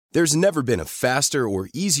There's never been a faster or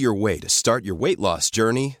easier way to start your weight loss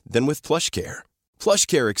journey than with PlushCare.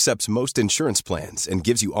 PlushCare accepts most insurance plans and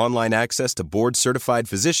gives you online access to board-certified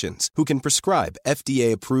physicians who can prescribe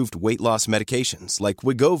FDA-approved weight loss medications like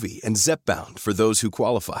Wegovy and Zepbound for those who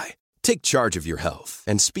qualify. Take charge of your health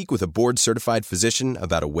and speak with a board-certified physician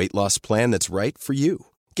about a weight loss plan that's right for you.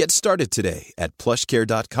 Get started today at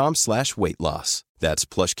plushcare.com/weight-loss. That's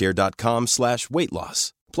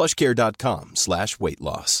plushcare.com/weight-loss.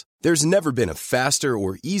 plushcare.com/weight-loss. There's never been a faster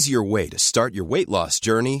or easier way to start your weight loss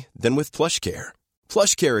journey than with PlushCare.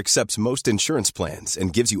 PlushCare accepts most insurance plans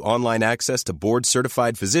and gives you online access to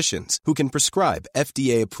board-certified physicians who can prescribe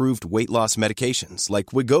FDA-approved weight loss medications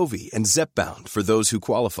like Wegovy and Zepbound for those who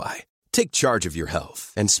qualify. Take charge of your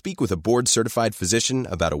health and speak with a board-certified physician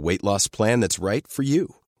about a weight loss plan that's right for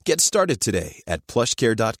you. Get started today at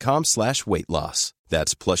plushcare.com/weight-loss.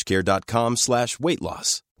 That's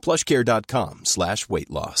plushcare.com/weight-loss.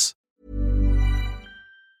 plushcare.com/weight-loss.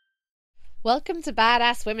 Welcome to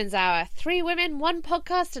Badass Women's Hour. 3 women, 1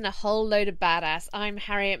 podcast, and a whole load of badass. I'm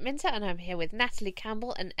Harriet Minter, and I'm here with Natalie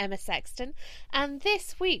Campbell and Emma Sexton. And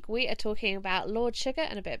this week we are talking about Lord Sugar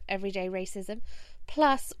and a bit of everyday racism.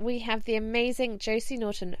 Plus, we have the amazing Josie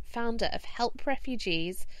Norton, founder of Help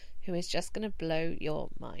Refugees, who is just going to blow your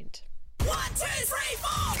mind. 1, 2, 3,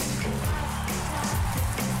 4!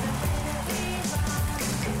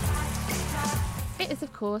 It is,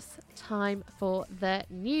 of course, time for the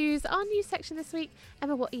news. Our news section this week.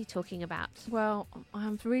 Emma, what are you talking about? Well,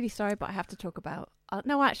 I'm really sorry, but I have to talk about...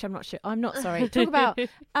 no, actually, I'm not sure. I'm not sorry. Talk about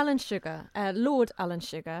Alan Sugar, Lord Alan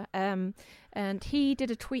Sugar. And he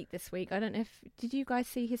did a tweet this week. I don't know if... Did you guys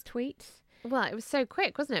see his tweet? Well, it was so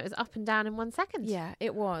quick, wasn't it? It was up and down in 1 second. Yeah,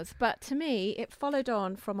 it was. But to me, it followed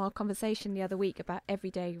on from our conversation the other week about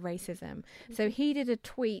everyday racism. Mm-hmm. So he did a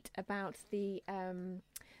tweet about the...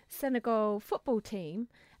 Senegal football team,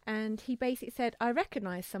 and he basically said, I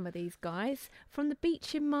recognise some of these guys from the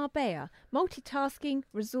beach in Marbella, multitasking,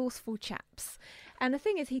 resourceful chaps. And the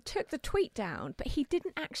thing is, he took the tweet down, but he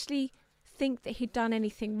didn't actually think that he'd done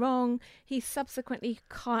anything wrong. He subsequently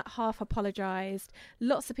half apologised.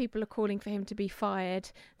 Lots of people are calling for him to be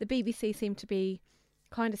fired. The BBC seemed to be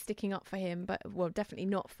kind of sticking up for him, but well, definitely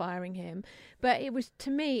not firing him. But it was,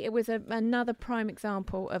 to me, it was another prime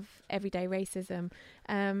example of everyday racism.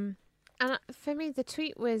 And for me, the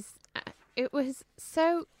tweet was, it was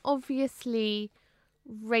so obviously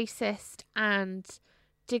racist and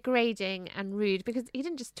degrading and rude, because he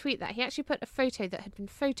didn't just tweet that, he actually put a photo that had been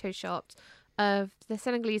photoshopped of the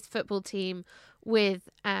Senegalese football team with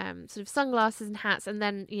sort of sunglasses and hats, and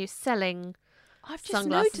then, you know, selling I've just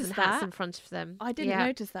sunglasses noticed and hats that in front of them. I didn't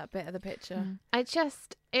notice that bit of the picture.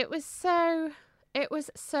 It was so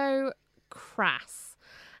crass.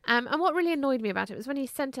 And what really annoyed me about it was when he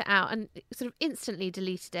sent it out and sort of instantly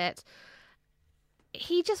deleted it,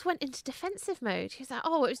 he just went into defensive mode. He was like,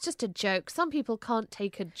 oh, it was just a joke. Some people can't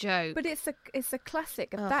take a joke. But it's a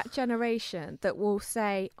classic of that generation that will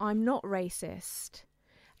say, I'm not racist.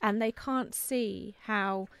 And they can't see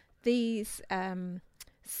how these...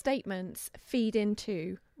 statements feed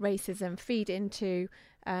into racism, feed into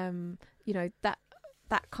that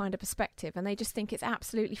kind of perspective, and they just think it's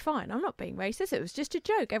absolutely fine. I'm not being racist, it was just a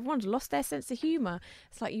joke. Everyone's lost their sense of humour.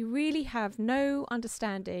 It's like, you really have no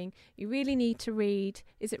understanding. You really need to read,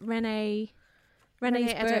 is it Renee's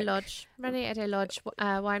Edo-Lodge. Renee Edo-Lodge,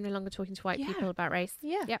 Why I'm No Longer Talking to White People About Race.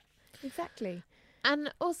 Yep, exactly.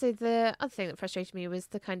 And also the other thing that frustrated me was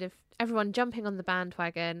the kind of everyone jumping on the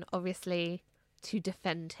bandwagon, obviously, to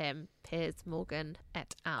defend him, Piers Morgan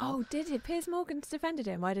et al. Oh, did it? Piers Morgan defended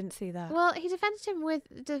him? I didn't see that. Well, he defended him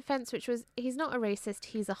with defence, which was, he's not a racist,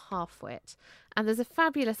 he's a half-wit. And there's a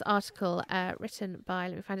fabulous article written by,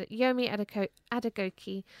 let me find it, Yomi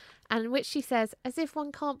Adegoke, in which she says, as if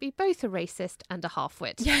one can't be both a racist and a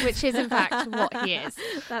half-wit, which is in fact what he is.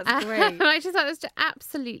 That's great. I just thought it was just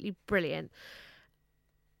absolutely brilliant.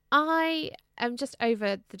 I am just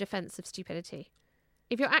over the defence of stupidity.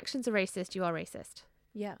 If your actions are racist, you are racist.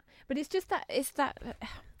 Yeah, but it's just that it's that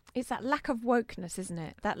lack of wokeness, isn't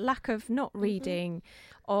it? That lack of not reading,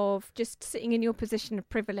 of just sitting in your position of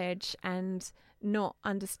privilege and not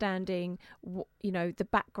understanding, the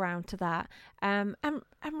background to that. And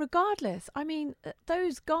regardless, I mean,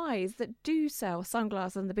 those guys that do sell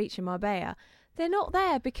sunglasses on the beach in Marbella, they're not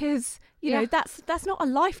there because that's not a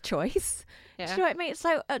life choice. Yeah. Do you know what I mean?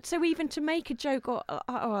 So even to make a joke,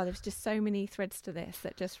 there's just so many threads to this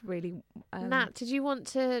that just really. Nat, did you want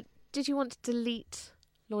to delete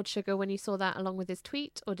Lord Sugar when you saw that along with his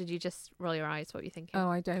tweet, or did you just roll your eyes? What were you thinking? Oh,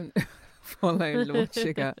 I don't follow Lord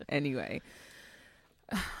Sugar anyway.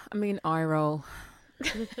 I mean, eye roll.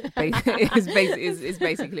 is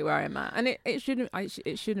basically where I'm at, and it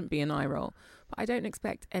shouldn't be an eye roll. But I don't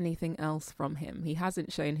expect anything else from him. He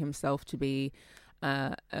hasn't shown himself to be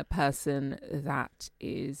a person that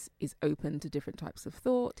is open to different types of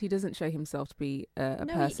thought. He doesn't show himself to be a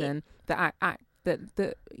person that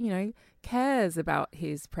cares about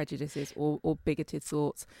his prejudices or bigoted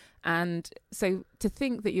thoughts. And so to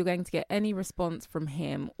think that you're going to get any response from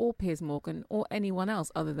him or Piers Morgan or anyone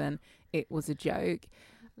else other than it was a joke,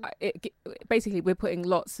 basically we're putting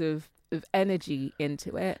lots of energy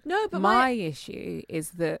into it. No, but my issue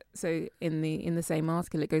is that, so in the same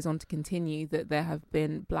article it goes on to continue that there have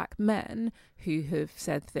been black men who have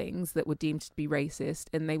said things that were deemed to be racist,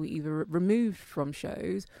 and they were either removed from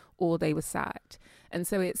shows or they were sacked. And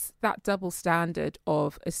so it's that double standard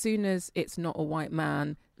of, as soon as it's not a white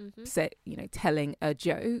man telling a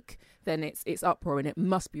joke, then it's uproar and it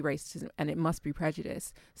must be racism and it must be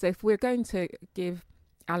prejudice. So if we're going to give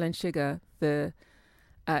Alan Sugar the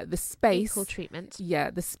space, equal treatment,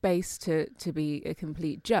 the space to be a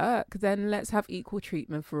complete jerk, then let's have equal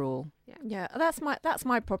treatment for all. Yeah, that's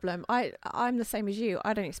my problem. I'm the same as you.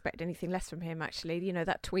 I don't expect anything less from him, actually.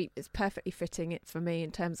 That tweet is perfectly fitting it for me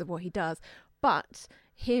in terms of what he does. But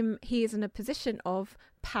he is in a position of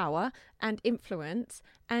power and influence,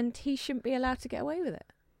 and he shouldn't be allowed to get away with it.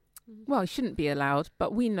 Well, he shouldn't be allowed,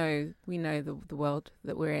 but we know the world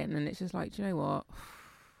that we're in, and it's just like, do you know what?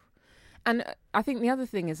 And I think the other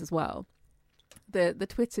thing is as well, the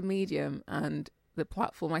Twitter medium and the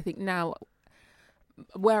platform, I think now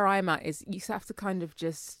where I'm at is you have to kind of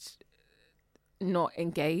just not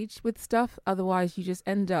engage with stuff. Otherwise, you just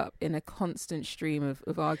end up in a constant stream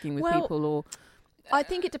of arguing with people. Or I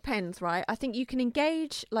think it depends, right? I think you can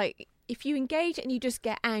engage, like, if you engage and you just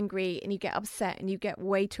get angry and you get upset and you get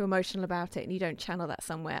way too emotional about it and you don't channel that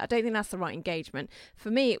somewhere, I don't think that's the right engagement.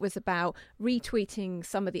 For me, it was about retweeting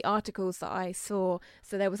some of the articles that I saw.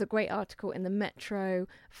 So there was a great article in the Metro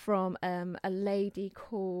from a lady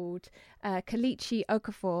called Kelechi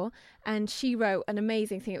Okafor, and she wrote an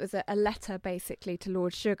amazing thing. It was a letter basically to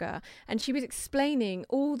Lord Sugar, and she was explaining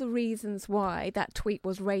all the reasons why that tweet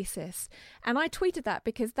was racist. And I tweeted that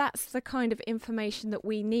because that's the kind of information that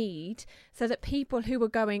we need, so that people who were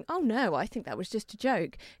going, oh no, I think that was just a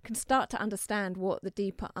joke, can start to understand what the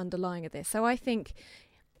deeper underlying of this. So I think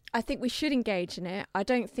we should engage in it. I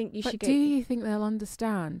don't think you should do you think they'll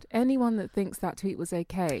understand? Anyone that thinks that tweet was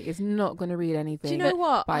okay is not going to read anything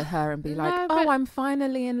by her and be like, oh, I'm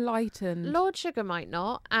finally enlightened. Lord Sugar might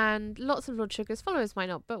not, and lots of Lord Sugar's followers might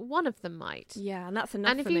not, but one of them might. Yeah, and that's enough.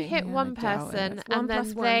 And if you hit one person and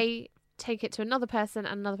then they take it to another person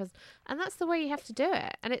and another person, and that's the way you have to do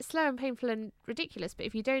it. And it's slow and painful and ridiculous, but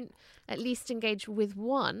if you don't at least engage with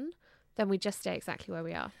one, then we just stay exactly where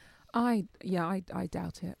we are. I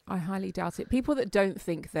doubt it. I highly doubt it. People that don't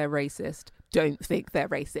think they're racist don't think they're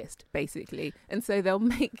racist, basically. And so they'll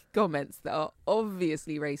make comments that are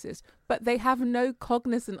obviously racist, but they have no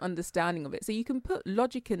cognizant understanding of it. So you can put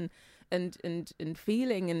logic and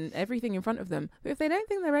feeling and everything in front of them, but if they don't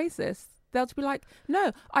think they're racist, they'll just be like,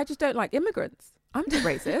 no, I just don't like immigrants. I'm not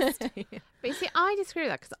racist. But you see, I disagree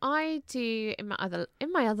with that, because I do in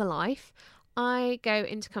my other life, I go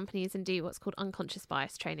into companies and do what's called unconscious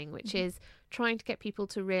bias training, which is trying to get people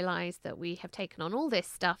to realise that we have taken on all this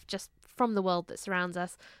stuff just from the world that surrounds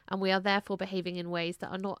us, and we are therefore behaving in ways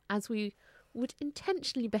that are not as we would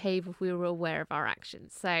intentionally behave if we were aware of our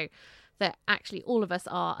actions. So that actually all of us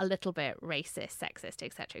are a little bit racist, sexist,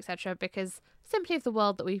 etc., because simply of the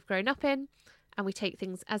world that we've grown up in, and we take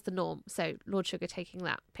things as the norm. So Lord Sugar taking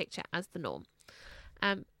that picture as the norm.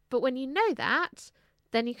 But when you know that,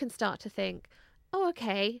 then you can start to think, oh,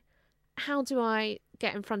 okay, how do I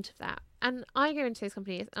get in front of that? And I go into those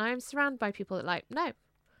companies and I'm surrounded by people that are like, no,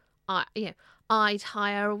 I'd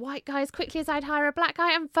hire a white guy as quickly as I'd hire a black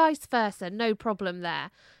guy, and vice versa, no problem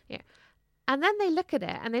there. And then they look at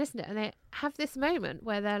it and they listen to it and they have this moment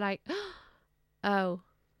where they're like, oh.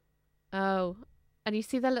 And you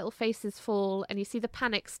see their little faces fall and you see the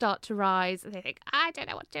panic start to rise and they think, I don't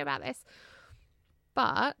know what to do about this.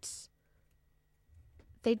 But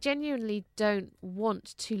they genuinely don't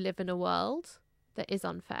want to live in a world that is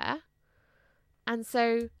unfair. And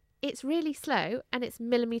so it's really slow and it's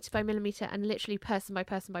millimetre by millimetre and literally person by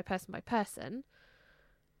person by person by person.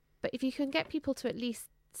 But if you can get people to at least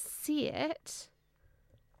see it,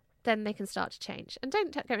 then they can start to change. And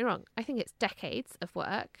don't get me wrong, I think it's decades of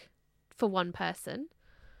work for one person.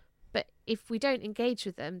 But if we don't engage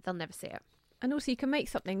with them, they'll never see it. And also you can make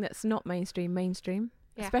something that's not mainstream.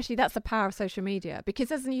 Yeah. Especially that's the power of social media,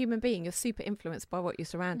 because as a human being, you're super influenced by what you're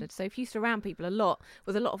surrounded. So if you surround people a lot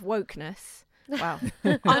with a lot of wokeness, Well,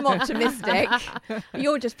 I'm optimistic.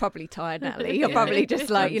 You're just probably tired, Natalie. You're Yeah. probably just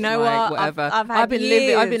like, I'm you just know like, what? whatever. I've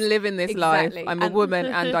been living this Exactly. life. I'm a And woman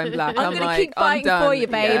and I'm black. I'm I'm gonna like, keep fighting I'm done. for you,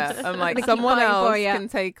 babes. Yeah. I'm I'm like, gonna keep someone fighting else for you. can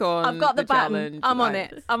take on. I've got the button. challenge. I'm on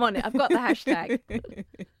Like, it. I've got the hashtag.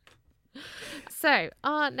 So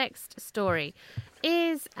our next story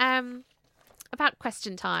is about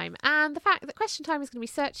Question Time and the fact that Question Time is going to be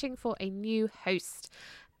searching for a new host.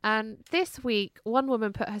 And this week, one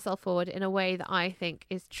woman put herself forward in a way that I think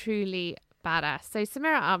is truly badass. So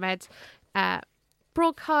Samira Ahmed,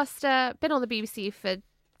 broadcaster, been on the BBC for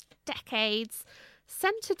decades,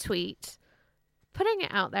 sent a tweet putting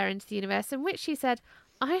it out there into the universe in which she said,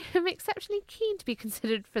 I am exceptionally keen to be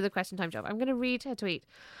considered for the Question Time job. I'm going to read her tweet.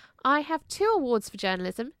 I have 2 awards for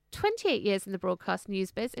journalism, 28 years in the broadcast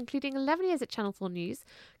news biz, including 11 years at Channel 4 News,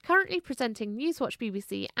 currently presenting Newswatch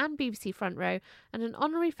BBC and BBC Front Row, and an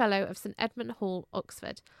honorary fellow of St Edmund Hall,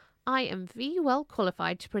 Oxford. I am well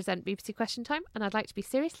qualified to present BBC Question Time, and I'd like to be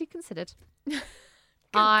seriously considered.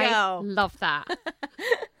 I girl. love that.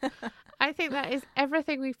 I think that is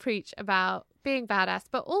everything we preach about being badass,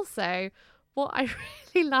 but also what I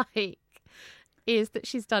really like is that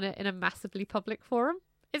she's done it in a massively public forum.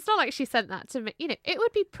 It's not like she sent that to me. You know, it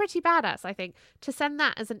would be pretty badass, I think, to send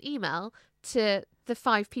that as an email to the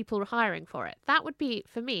 5 people hiring for it. That would be,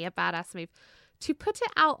 for me, a badass move. To put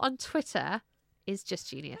it out on Twitter is just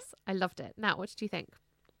genius. I loved it. Now, what did you think?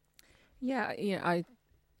 Yeah,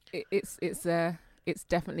 it's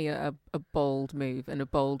definitely a bold move and a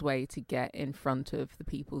bold way to get in front of the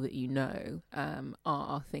people that you know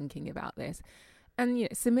are thinking about this. And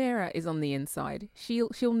Samira is on the inside.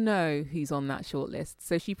 She'll know who's on that shortlist.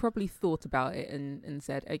 So she probably thought about it and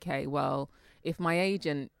said, okay, well, if my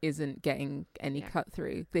agent isn't getting any cut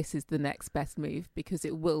through, this is the next best move, because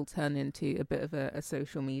it will turn into a bit of a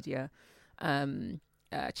social media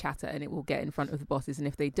chatter, and it will get in front of the bosses. And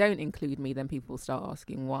if they don't include me, then people will start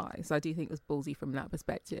asking why. So I do think it was ballsy from that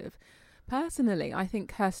perspective. Personally, I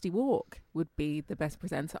think Kirsty Walk would be the best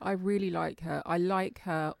presenter. I really like her. I like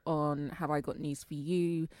her on Have I Got News for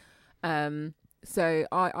You? So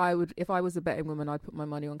I would, if I was a betting woman, I'd put my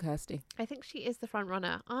money on Kirsty. I think she is the front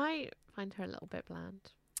runner. I find her a little bit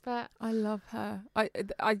bland, but I love her.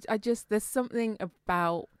 I just, there's something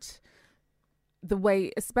about the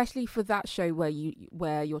way, especially for that show where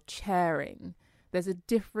you're chairing, there's a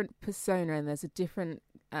different persona and there's a different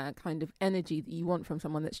kind of energy that you want from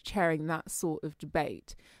someone that's chairing that sort of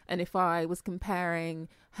debate. And if I was comparing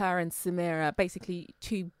her and Samira, basically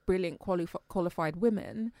 2 brilliant qualified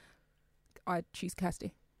women, I'd choose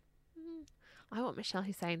Kirsty. I want Michelle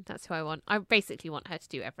Hussein. That's who I want. I basically want her to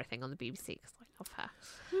do everything on the BBC because I love her.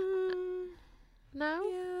 No?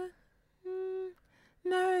 Yeah.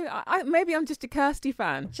 No, I maybe I'm just a Kirsty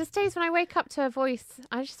fan. Just days when I wake up to her voice,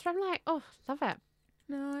 I'm like, oh, love it.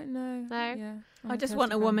 No. Yeah, I just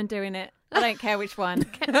want a woman doing it. I don't care which one.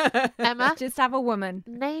 Emma, Just have a woman.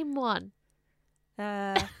 name one.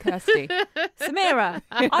 Kirsty. Samira.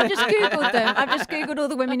 I've just Googled them. I've just Googled all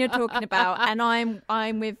the women you're talking about, and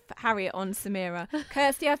I'm with Harriet on Samira.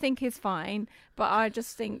 Kirsty, I think, is fine, but I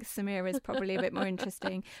just think Samira is probably a bit more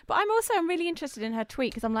interesting. But I'm really interested in her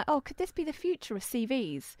tweet, because I'm like, oh, could this be the future of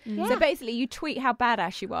CVs? Yeah. So basically, you tweet how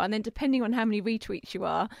badass you are, and then depending on how many retweets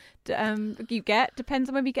you get, depends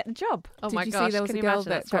on whether you get the job. Oh Did my you gosh, see there was can a you girl imagine?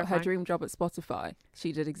 that That's got her terrifying. dream job at Spotify?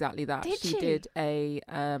 She did exactly that. Did she? did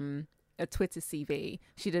a Twitter CV.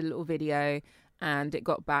 She did a little video, and it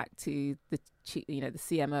got back to the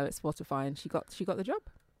CMO at Spotify, and she got the job.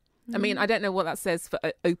 I mean, I don't know what that says for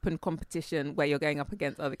open competition where you're going up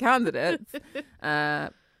against other candidates,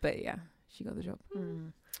 but yeah, she got the job.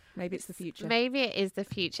 Maybe it's the future. Maybe it is the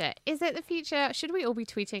future. Is it the future? Should we all be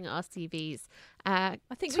tweeting our CVs? I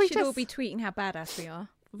think we Tweet should all us. be tweeting how badass we are.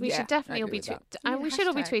 We Yeah, should definitely I all be agree with that. and Yeah, we should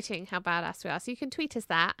all be hashtag. tweeting how badass we are. So you can tweet us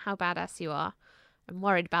that, how badass you are. I'm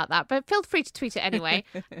worried about that, but feel free to tweet it anyway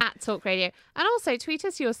at Talk Radio. And also tweet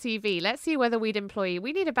us your CV. Let's see whether we'd employ you.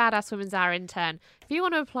 We need a Badass Women's Hour intern. If you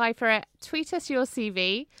want to apply for it, tweet us your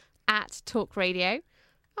CV at Talk Radio, and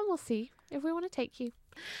we'll see if we want to take you.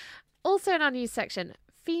 Also in our news section,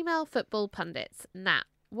 female football pundits. Nat,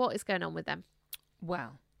 what is going on with them?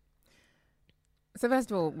 Wow. So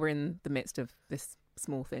first of all, we're in the midst of this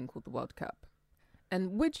small thing called the World Cup.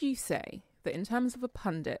 And would you say that in terms of a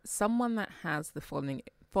pundit, someone that has the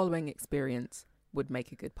following experience would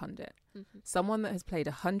make a good pundit? Mm-hmm. Someone that has played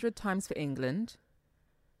 100 times for England,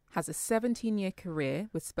 has a 17-year career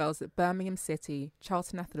with spells at Birmingham City,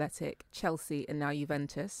 Charlton Athletic, Chelsea, and now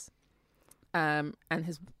Juventus, and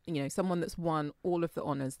has, someone that's won all of the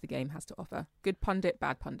honours the game has to offer. Good pundit,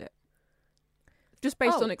 bad pundit. Just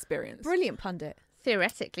based on experience. Brilliant pundit.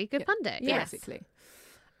 theoretically good pundit. Yes. Theoretically.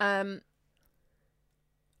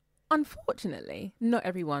 Unfortunately, not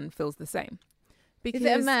everyone feels the same. Because Is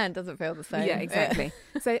it a man doesn't feel the same? Yeah, exactly.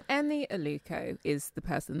 So Eni Aluko is the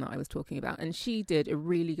person that I was talking about, and she did a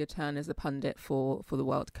really good turn as a pundit for the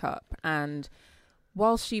World Cup. And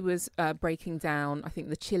while she was breaking down, I think,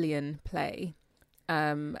 the Chilean play,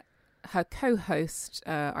 her co-host,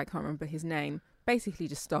 I can't remember his name, basically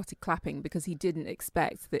just started clapping because he didn't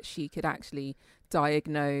expect that she could actually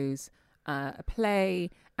diagnose a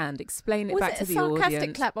play and explain it back to the audience. Was it a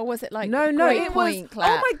sarcastic clap, or was it like no, it was clap?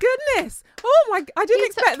 Oh my goodness! Oh my! I didn't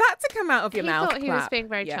expect that to come out of your mouth. He thought he was being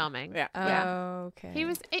very charming. Yeah. Okay. He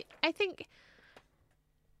was. I think.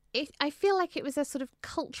 I feel like it was a sort of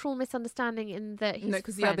cultural misunderstanding in that no,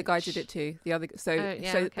 because the other guy did it too. The other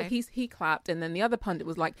okay. he clapped, and then the other pundit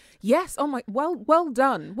was like, "Yes, oh my, well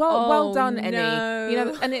done, well done, Eni." No. You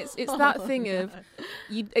know, and it's that thing of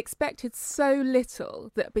you expected so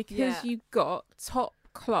little that because you got top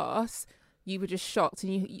class, you were just shocked,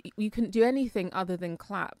 and you couldn't do anything other than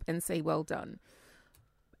clap and say well done.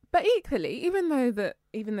 But equally, even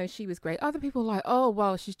though she was great, other people were like, oh,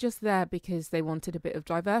 well, she's just there because they wanted a bit of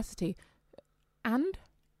diversity. And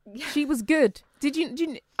she was good.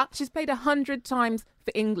 She's played 100 times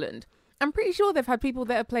for England. I'm pretty sure they've had people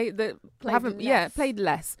that have played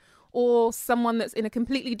less. Or someone that's in a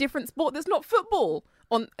completely different sport that's not football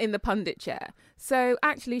in the pundit chair. So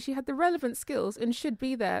actually, she had the relevant skills and should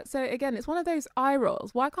be there. So again, it's one of those eye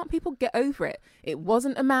rolls. Why can't people get over it? It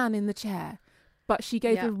wasn't a man in the chair. But she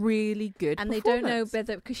gave a really good performance. And they don't know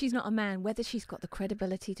whether, because she's not a man, whether she's got the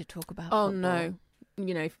credibility to talk about football. No.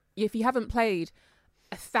 You know, if you haven't played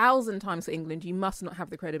 1,000 times for England, you must not have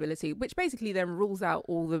the credibility, which basically then rules out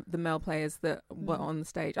all the male players that were on the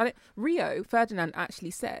stage. Rio Ferdinand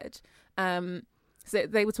actually said, so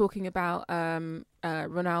they were talking about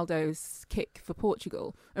Ronaldo's kick for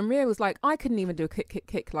Portugal. And Rio was like, I couldn't even do a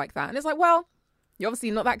kick like that. And it's like, well, you're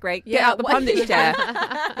obviously not that great. Get out the pundit's chair.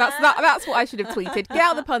 That's what I should have tweeted. Get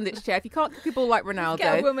out the pundit's chair. If you can't kick a ball like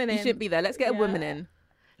Ronaldo, you shouldn't be there. Let's get a woman in.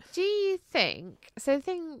 Do you think... So the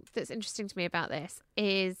thing that's interesting to me about this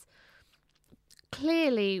is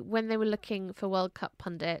clearly when they were looking for World Cup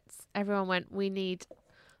pundits, everyone went, we need...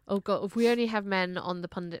 Oh, God, if we only have men on the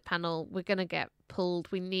pundit panel, we're going to get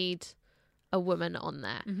pulled. We need a woman on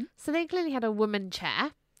there. Mm-hmm. So they clearly had a woman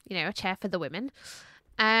chair, a chair for the women.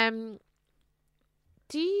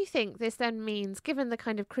 Do you think this then means, given the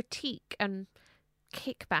kind of critique and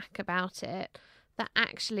kickback about it, that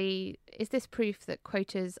actually is this proof that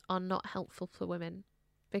quotas are not helpful for women?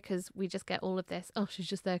 Because we just get all of this, oh, she's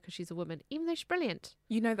just there because she's a woman, even though she's brilliant.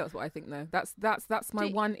 That's what I think, though. That's my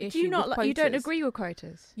one issue. Do you not? With quotas. You don't agree with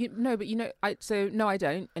quotas? No, but I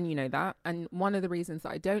don't, and you know that. And one of the reasons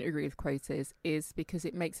that I don't agree with quotas is because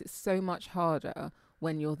it makes it so much harder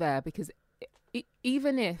when you're there. Because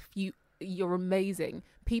even if you're amazing,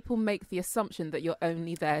 people make the assumption that you're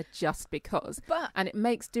only there just because, and it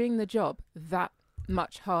makes doing the job that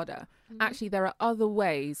much harder. Mm-hmm. Actually, there are other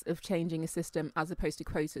ways of changing a system as opposed to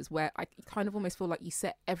quotas, where I kind of almost feel like you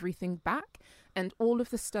set everything back. And all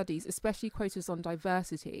of the studies, especially quotas on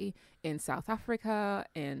diversity in South Africa,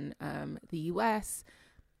 in the US,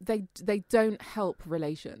 they don't help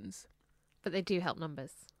relations, but they do help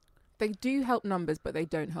numbers. They do help numbers, but they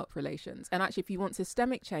don't help relations. And actually, if you want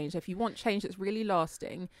systemic change, if you want change that's really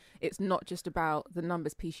lasting, it's not just about the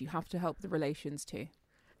numbers piece. You have to help the relations too.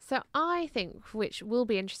 So I think, which will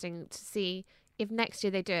be interesting to see if next year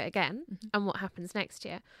they do it again, mm-hmm. and what happens next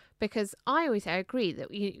year. Because I agree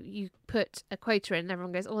that you put a quota in and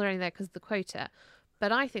everyone goes, oh, they're only there because of the quota.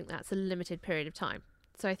 But I think that's a limited period of time.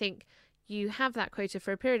 So I think you have that quota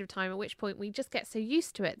for a period of time, at which point we just get so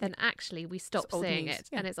used to it, then actually we stop seeing it.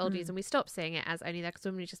 Yeah. And it's old news, and we stop seeing it as only there because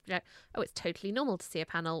women just be like, oh, it's totally normal to see a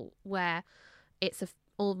panel where it's a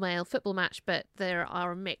all-male football match, but there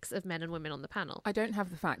are a mix of men and women on the panel. I don't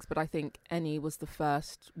have the facts, but I think Eni was the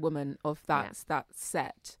first woman of that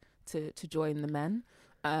set to join the men.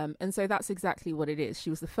 And so that's exactly what it is.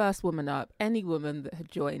 She was the first woman up. Any woman that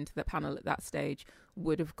had joined the panel at that stage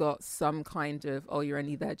would have got some kind of, oh, you're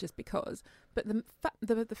only there just because. But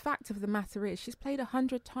the fact of the matter is she's played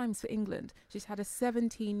 100 times for England. She's had a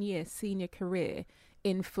 17-year senior career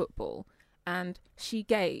in football, and she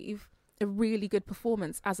gave a really good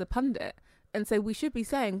performance as a pundit. And so we should be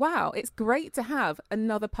saying, wow, it's great to have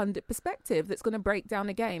another pundit perspective that's going to break down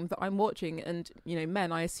a game that I'm watching. And, you know,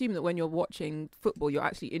 men, I assume that when you're watching football, you're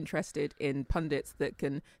actually interested in pundits that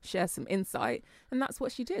can share some insight. And that's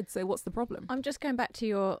what she did. So what's the problem? I'm just going back to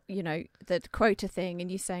your, you know, the quota thing,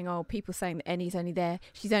 and you saying, oh, people saying that Annie's only there,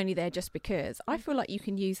 she's only there just because. I feel like you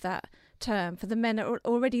can use that term for the men that are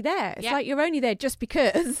already there. It's like you're only there just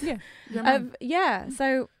because. Yeah.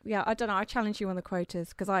 So, I don't know. I challenge you on the quotas,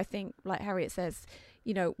 because I think, like Harriet says,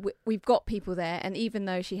 you know, we've got people there. And even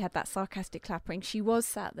though she had that sarcastic clappering, she was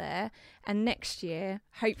sat there. And next year,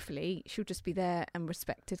 hopefully, she'll just be there and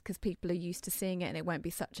respected, because people are used to seeing it, and it won't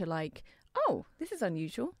be such a like, oh, this is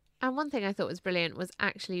unusual. And one thing I thought was brilliant was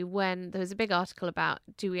actually when there was a big article about,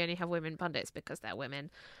 do we only have women pundits because they're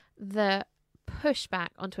women? The pushback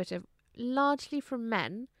on Twitter, largely from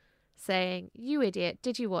men, saying, you idiot,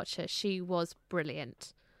 did you watch her? She was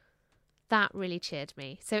brilliant. That really cheered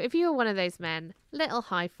me. So if you were one of those men, little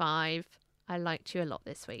high five. I liked you a lot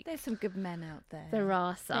this week. There's some good men out there. There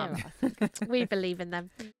are some. We believe in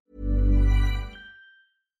them.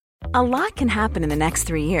 A lot can happen in the next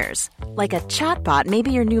 3 years. Like a chatbot may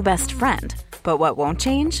be your new best friend. But what won't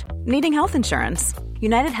change? Needing health insurance.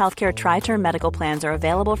 United Healthcare Tri-Term Medical Plans are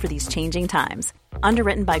available for these changing times.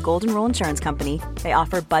 Underwritten by Golden Rule Insurance Company, they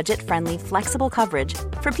offer budget-friendly, flexible coverage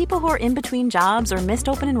for people who are in between jobs or missed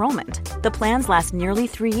open enrollment. The plans last nearly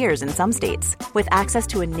 3 years in some states, with access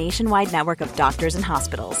to a nationwide network of doctors and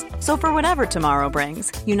hospitals. So for whatever tomorrow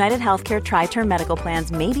brings, United Healthcare Tri-Term Medical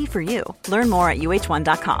Plans may be for you. Learn more at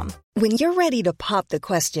uh1.com. When you're ready to pop the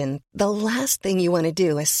question, the last thing you want to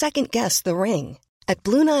do is second-guess the ring. At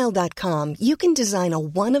BlueNile.com, you can design a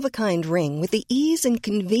one-of-a-kind ring with the ease and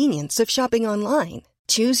convenience of shopping online.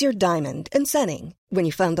 Choose your diamond and setting. When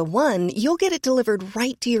you find the one, you'll get it delivered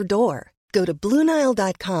right to your door. Go to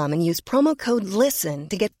BlueNile.com and use promo code LISTEN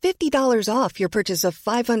to get $50 off your purchase of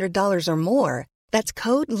 $500 or more. That's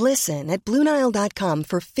code LISTEN at BlueNile.com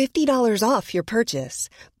for $50 off your purchase.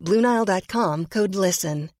 BlueNile.com, code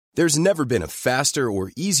LISTEN. There's never been a faster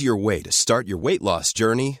or easier way to start your weight loss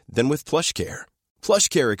journey than with PlushCare.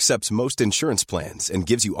 PlushCare accepts most insurance plans and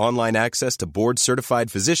gives you online access to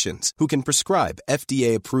board-certified physicians who can prescribe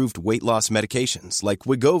FDA-approved weight loss medications like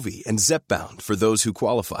Wegovy and Zepbound for those who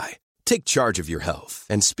qualify. Take charge of your health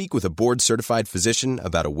and speak with a board-certified physician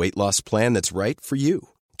about a weight loss plan that's right for you.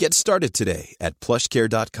 Get started today at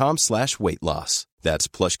plushcare.com/weight loss. That's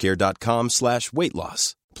plushcare.com/weight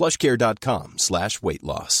loss. plushcare.com/weight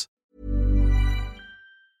loss.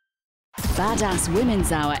 Badass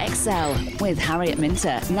Women's Hour XL with Harriet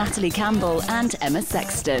Minter, Natalie Campbell and Emma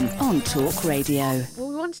Sexton on Talk Radio. Well,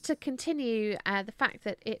 we wanted to continue the fact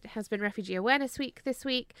that it has been Refugee Awareness Week this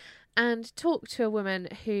week and talk to a woman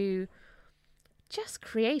who just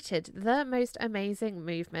created the most amazing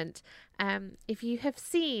movement. If you have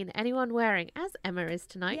seen anyone wearing, as Emma is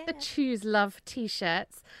tonight, the Choose Love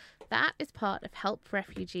t-shirts, that is part of Help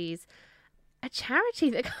Refugees, a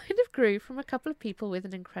charity that kind of grew from a couple of people with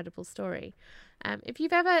an incredible story. If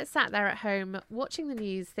you've ever sat there at home watching the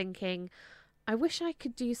news thinking, I wish I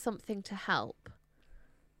could do something to help,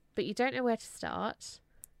 but you don't know where to start,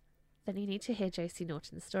 then you need to hear Josie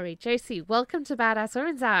Norton's story. Josie, welcome to Badass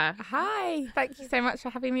Women's Hour. Hi, thank you so much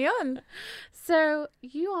for having me on. So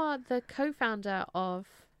you are the co-founder of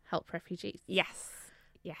Help Refugees. Yes.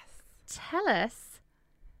 Tell us,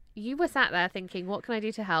 you were sat there thinking, what can I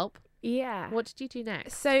do to help? Yeah. What did you do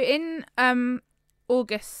next? So in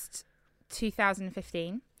August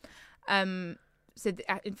 2015, in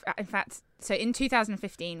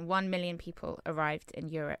 2015, 1 million people arrived in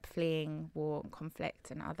Europe fleeing war and conflict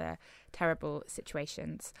and other terrible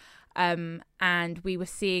situations. And we were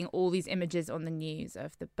seeing all these images on the news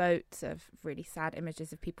of the boats, of really sad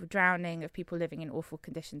images of people drowning, of people living in awful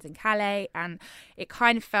conditions in Calais. And it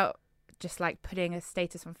kind of felt just like putting a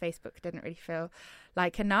status on Facebook didn't really feel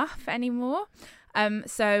like enough anymore.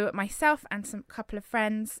 So myself and some couple of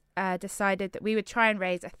friends decided that we would try and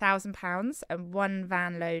raise £1,000 and one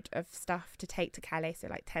van load of stuff to take to Calais, so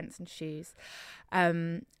like tents and shoes.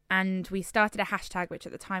 And we started a hashtag, which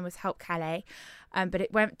at the time was Help Calais, but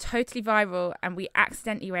it went totally viral and we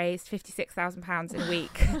accidentally raised £56,000 in a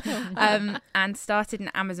week and started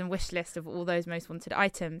an Amazon wish list of all those most wanted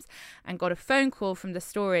items and got a phone call from the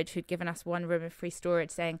storage who'd given us one room of free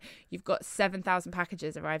storage saying, you've got £7,000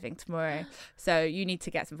 packages arriving tomorrow. So you need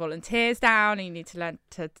to get some volunteers down and you need to learn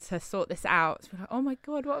to sort this out. So we're like, oh my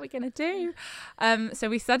God, what are we going to do? So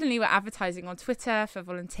we suddenly were advertising on Twitter for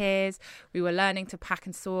volunteers. We were learning to pack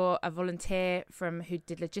and sort. A volunteer who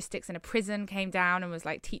did logistics in a prison came down and was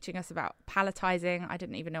like teaching us about palletizing. I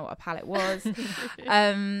didn't even know what a pallet was.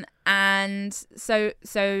 And so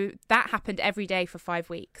that happened every day for 5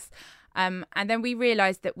 weeks. And then we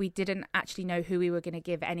realised that we didn't actually know who we were going to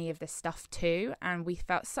give any of this stuff to. And we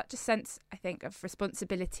felt such a sense, I think, of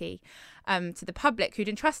responsibility to the public who'd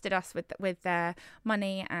entrusted us with their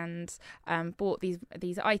money and bought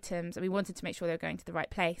these items. And we wanted to make sure they were going to the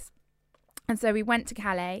right place. And so we went to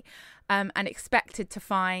Calais and expected to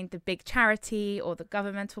find the big charity or the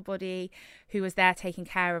governmental body who was there taking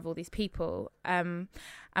care of all these people. And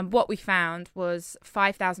what we found was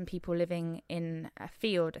 5,000 people living in a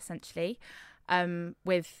field, essentially,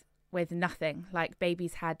 with nothing. Like,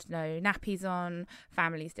 babies had no nappies on,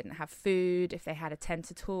 families didn't have food. If they had a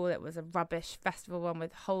tent at all, it was a rubbish festival one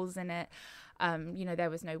with holes in it. There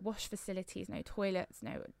was no wash facilities, no toilets,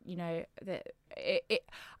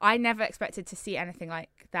 I never expected to see anything like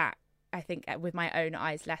that, I think, with my own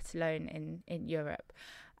eyes, let alone in Europe.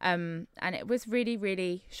 And it was really,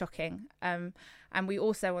 really shocking. And we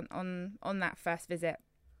also, on that first visit,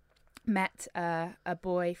 met a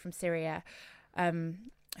boy from Syria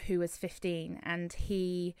who was 15, and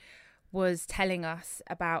he was telling us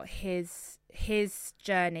about his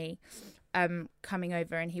journey coming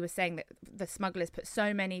over, and he was saying that the smugglers put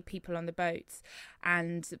so many people on the boats,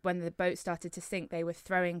 and when the boat started to sink, they were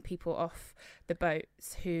throwing people off the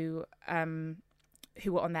boats who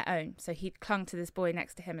were on their own. So he clung to this boy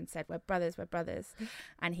next to him and said, we're brothers.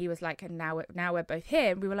 And he was like, and now we're both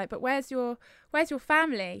here. And we were like, but where's your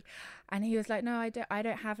family? And he was like, no, I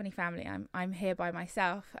don't have any family. I'm here by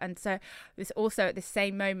myself. And so this also, at the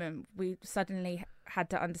same moment, we suddenly had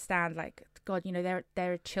to understand, like, God, there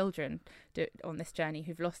are children on this journey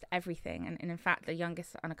who've lost everything. And in fact, the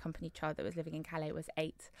youngest unaccompanied child that was living in Calais was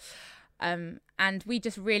 8. And we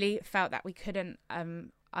just really felt that we couldn't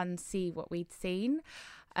unsee what we'd seen.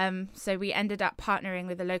 So we ended up partnering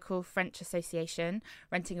with a local French association,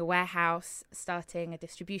 renting a warehouse, starting a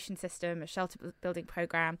distribution system, a shelter building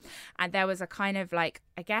program. And there was a kind of, like,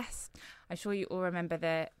 I guess, I'm sure you all remember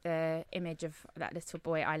the image of that little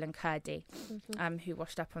boy, Aylan Kurdi, who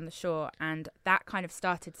washed up on the shore. And that kind of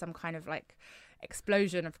started some kind of, like,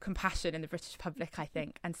 explosion of compassion in the British public, I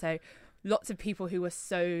think. And so lots of people who were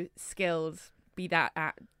so skilled, be that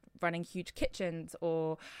at running huge kitchens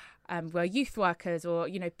or were youth workers, or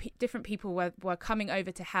different people were coming over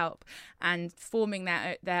to help and forming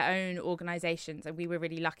their own organizations. And we were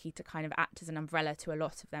really lucky to kind of act as an umbrella to a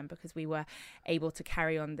lot of them, because we were able to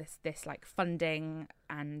carry on this like funding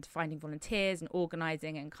and finding volunteers and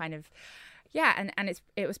organizing and kind of and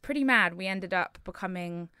it was pretty mad. We ended up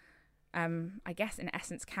becoming I guess in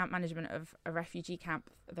essence camp management of a refugee camp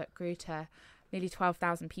that grew to nearly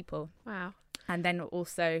 12,000 people. Wow. And then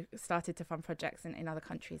also started to fund projects in other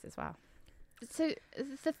countries as well. So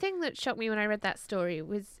the thing that shocked me when I read that story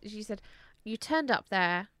was, you said you turned up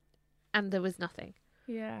there and there was nothing.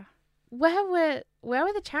 Yeah. Where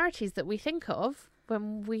were the charities that we think of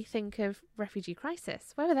when we think of refugee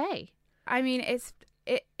crisis? Where were they? I mean, it's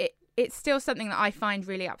still something that I find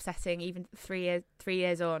really upsetting, even 3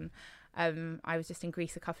 years on. I was just in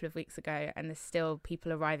Greece a couple of weeks ago, and there's still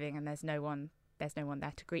people arriving, and there's no one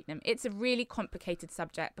there to greet them. It's a really complicated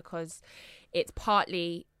subject because it's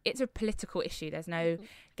a political issue. There's no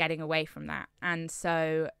getting away from that. And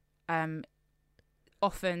so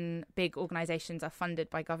often big organisations are funded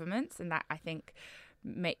by governments, and that, I think,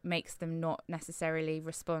 makes them not necessarily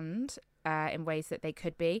respond in ways that they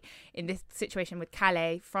could be. In this situation with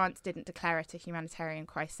Calais, France didn't declare it a humanitarian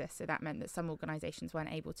crisis, so that meant that some organisations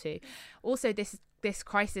weren't able to. Also, this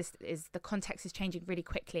crisis the context is changing really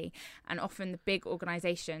quickly, and often the big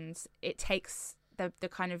organisations, it takes the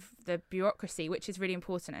kind of the bureaucracy, which is really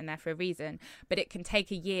important and there for a reason, but it can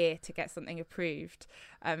take a year to get something approved,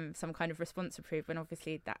 some kind of response approved, when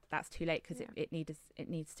obviously that's too late because it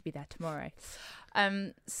needs to be there tomorrow.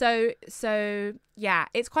 So yeah,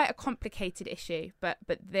 it's quite a complicated issue, but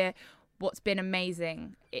what's been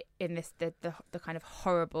amazing in this the kind of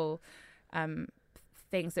horrible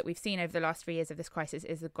things that we've seen over the last 3 years of this crisis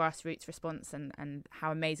is the grassroots response and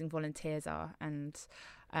how amazing volunteers are, and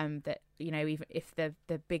that even if the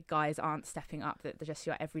big guys aren't stepping up, that just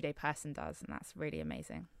your everyday person does, and that's really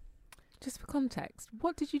amazing. Just for context,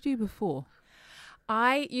 what did you do before?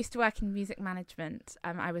 I used to work in music management.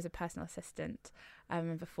 I was a personal assistant,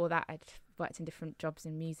 and before that I'd worked in different jobs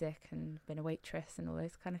in music and been a waitress and all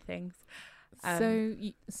those kind of things. So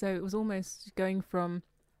it was almost going from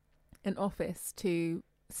an office to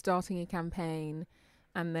starting a campaign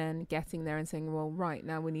and then getting there and saying, well, right,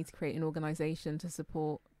 now we need to create an organisation to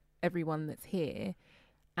support everyone that's here,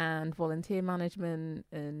 and volunteer management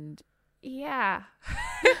and... Yeah.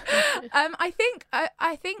 I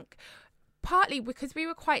think partly because we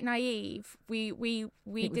were quite naive, we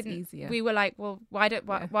didn't. Easier. We were like, well, why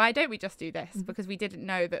don't we just do this? Because we didn't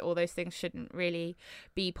know that all those things shouldn't really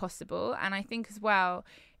be possible. And I think as well,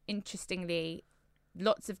 interestingly,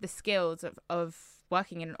 lots of the skills of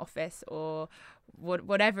working in an office or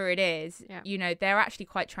whatever it is, you know, they're actually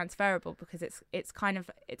quite transferable, because it's kind of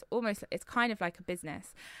like a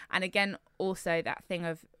business. And again, also that thing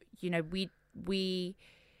of, you know, we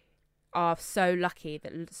are so lucky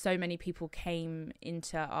that so many people came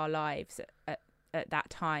into our lives at that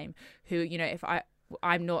time who, you know,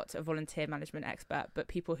 I'm not a volunteer management expert, but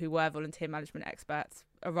people who were volunteer management experts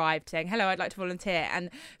arrived saying, hello, I'd like to volunteer.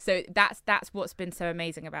 And so that's what's been so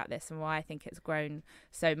amazing about this, and why I think it's grown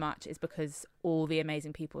so much, is because all the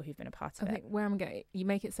amazing people who've been a part of it. I think where I'm going, you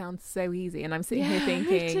make it sound so easy, and I'm sitting here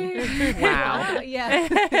thinking, wow.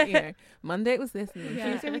 Yeah. You know, Monday it was this, and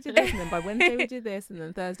then Tuesday we did this, and then by Wednesday we did this, and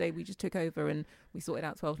then Thursday we just took over and we sorted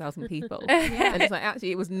out 12,000 people. And it's like,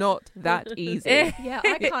 actually, it was not that easy. Yeah,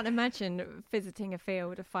 I can't imagine visiting a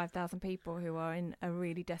field of 5,000 people who are in a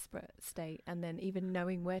really desperate state, and then even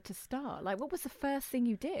knowing where to start. Like, what was the first thing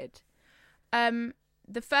you did?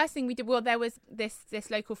 The first thing we did, well, there was this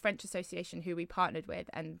local French association who we partnered with,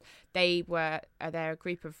 and they're a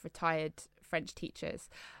group of retired French teachers,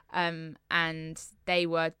 and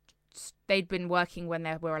they'd been working when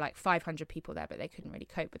there were like 500 people there, but they couldn't really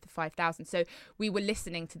cope with the 5,000. So we were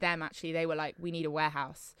listening to them. Actually, they were like, we need a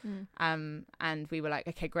warehouse. And we were like,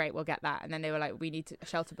 okay, great, we'll get that. And then they were like, we need a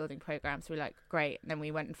shelter building program. So we were like, great. And then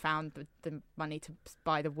we went and found the money to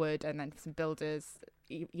buy the wood, and then some builders,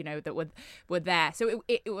 you know, that were there. So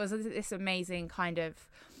it was this amazing kind of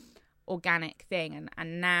organic thing.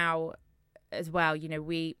 And now as well, you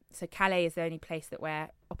know, so Calais is the only place that we're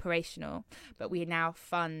operational, but we now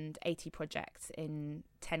fund 80 projects in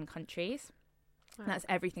 10 countries. Wow. That's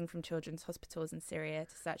everything from children's hospitals in Syria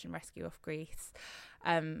to search and rescue off Greece.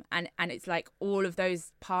 And it's like all of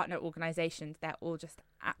those partner organisations, they're all just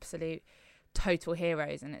absolute total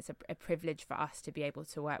heroes, and it's a privilege for us to be able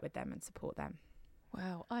to work with them and support them.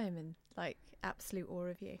 Wow, I am in like absolute awe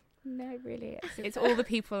of you. No, really, it's all the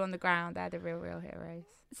people on the ground. They're the real heroes.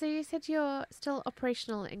 So you said you're still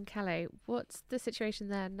operational in Calais. What's the situation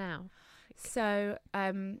there now? So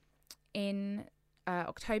in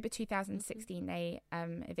October 2016, they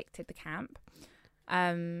evicted the camp,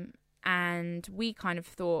 and we kind of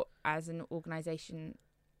thought as an organisation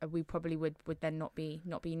we probably would then not be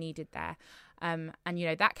needed there. And you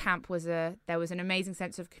know, that camp there was an amazing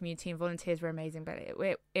sense of community, and volunteers were amazing, but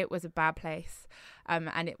it was a bad place,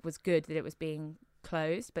 and it was good that it was being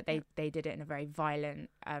closed, but they did it in a very violent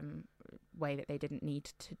way that they didn't need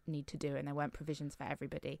to do, and there weren't provisions for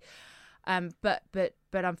everybody. But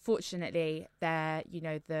unfortunately,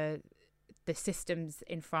 the systems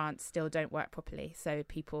in France still don't work properly, so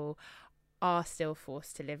people are still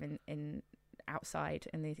forced to live in outside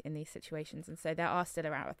in these situations, and so there are still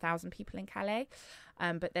around 1,000 people in Calais,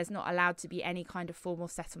 but there's not allowed to be any kind of formal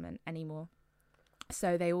settlement anymore.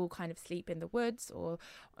 So they all kind of sleep in the woods or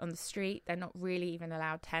on the street. They're not really even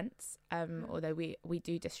allowed tents, although we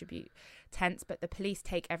do distribute tents, but the police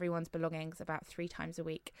take everyone's belongings about 3 times a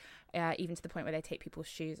week, even to the point where they take people's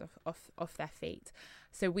shoes off their feet.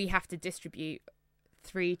 So we have to distribute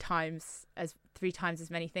 3 times as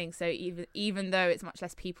many things. So even though it's much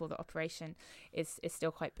less people, the operation is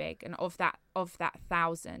still quite big. And of that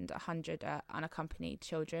 1,000, 100 are unaccompanied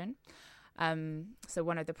children. So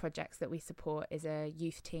one of the projects that we support is a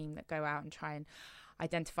youth team that go out and try and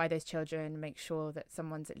identify those children, make sure that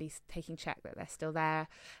someone's at least taking check that they're still there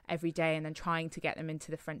every day, and then trying to get them into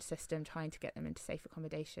the French system, trying to get them into safe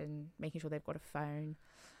accommodation, making sure they've got a phone.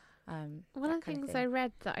 One of the things I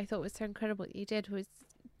read that I thought was so incredible that you did was,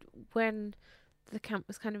 when the camp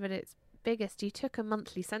was kind of at its biggest, you took a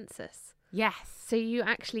monthly census. Yes. So you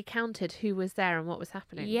actually counted who was there and what was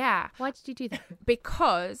happening. Yeah. Why did you do that?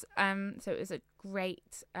 Because so it was a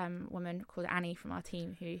great woman called Annie from our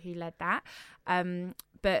team who led that.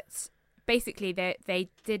 But basically they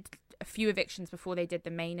did a few evictions before they did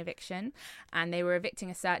the main eviction, and they were evicting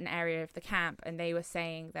a certain area of the camp, and they were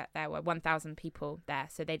saying that there were 1,000 people there.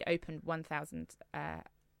 So they'd opened 1,000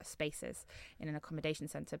 spaces in an accommodation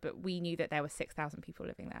centre, but we knew that there were 6,000 people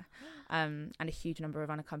living there, and a huge number of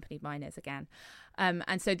unaccompanied minors again.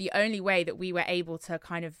 And so the only way that we were able to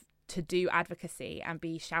kind of to do advocacy and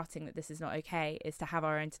be shouting that this is not okay is to have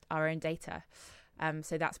our own data.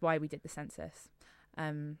 So that's why we did the census.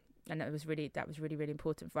 And that was really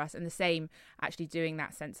important for us. And the same, actually doing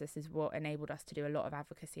that census is what enabled us to do a lot of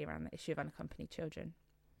advocacy around the issue of unaccompanied children.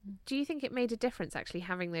 Do you think it made a difference actually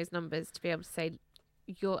having those numbers to be able to say,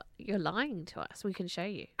 you're lying to us, we can show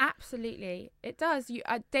you? Absolutely, it does.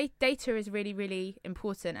 Data is really, really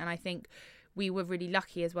important, and I think we were really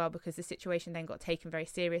lucky as well because the situation then got taken very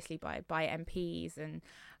seriously by MPs and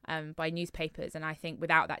by newspapers, and I think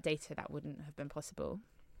without that data that wouldn't have been possible.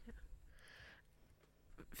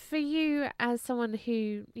 For you, as someone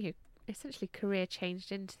who essentially career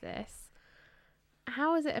changed into this,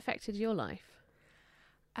 how has it affected your life?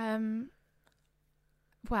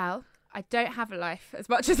 Well, I don't have a life as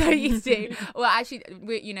much as I used to. Well, actually,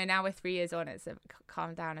 now we're 3 years on. It's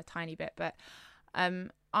calmed down a tiny bit, but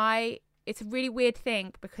it's a really weird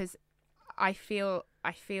thing because I feel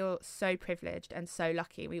so privileged and so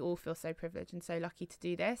lucky. We all feel so privileged and so lucky to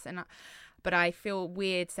do this, but I feel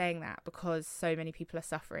weird saying that because so many people are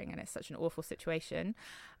suffering and it's such an awful situation.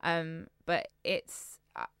 But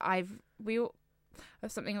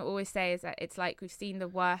something I always say is that it's like we've seen the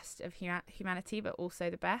worst of humanity, but also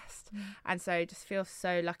the best. And so just feel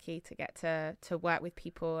so lucky to get to work with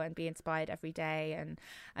people and be inspired every day.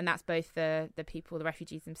 And that's both the people, the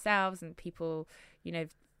refugees themselves, and people,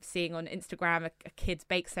 seeing on Instagram a kids'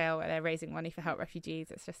 bake sale where they're raising money for Help Refugees.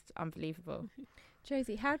 It's just unbelievable.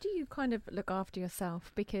 Josie, how do you kind of look after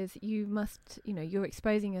yourself? Because you must, you're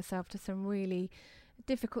exposing yourself to some really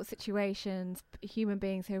difficult situations, human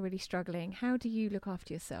beings who are really struggling. How do you look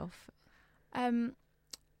after yourself?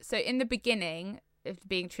 So in the beginning, if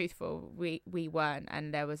being truthful, we weren't,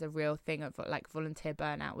 and there was a real thing of like volunteer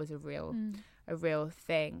burnout was a real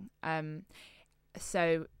thing.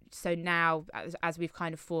 So now as we've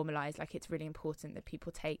kind of formalized, like it's really important that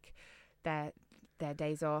people take their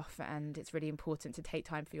days off, and it's really important to take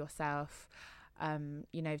time for yourself.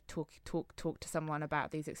 Talk to someone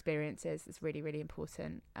about these experiences. It's really, really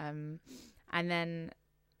important. And then,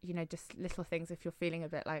 just little things. If you're feeling a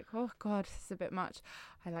bit like, oh God, this is a bit much,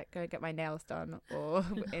 I like go get my nails done. Or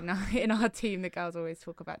in our team, the girls always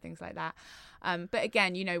talk about things like that. But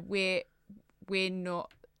again, we're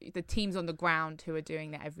not the teams on the ground who are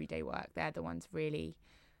doing the everyday work. They're the ones really,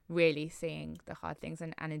 really seeing the hard things,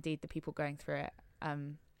 and indeed the people going through it.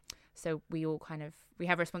 So we all we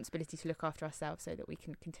have a responsibility to look after ourselves so that we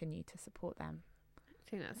can continue to support them. I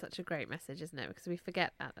think that's such a great message, isn't it? Because we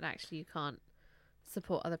forget that actually you can't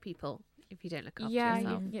support other people if you don't look after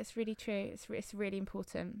yourself. Yeah, it's really true. It's really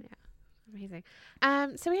important. Yeah, amazing.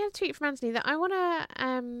 So we had a tweet from Anthony that I want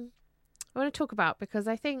to talk about, because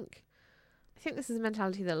I think this is a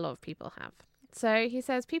mentality that a lot of people have. So he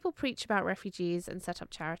says, people preach about refugees and set up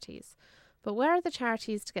charities, but where are the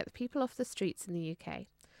charities to get the people off the streets in the UK?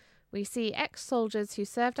 We see ex-soldiers who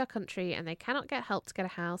served our country and they cannot get help to get a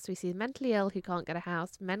house. We see mentally ill who can't get a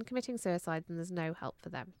house, men committing suicide, and there's no help for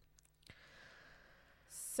them.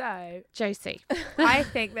 So, Josie, I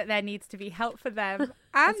think that there needs to be help for them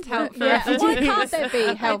and help for refugees. Why can't there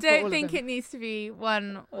be help? I don't think it needs to be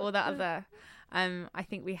one or the other. I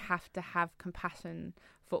think we have to have compassion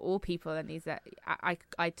for all people, and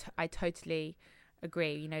I totally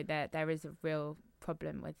agree. There is a real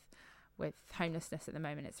problem with homelessness at the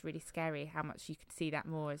moment. It's really scary how much you can see that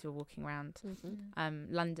more as we're walking around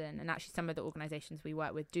London, and actually some of the organisations we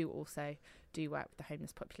work with do work with the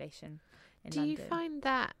homeless population in London. Do you find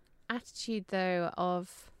that attitude though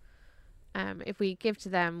of if we give to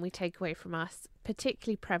them we take away from us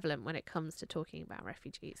particularly prevalent when it comes to talking about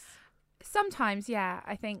refugees? Sometimes, yeah.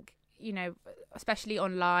 I think, especially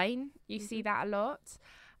online you see that a lot,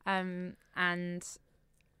 and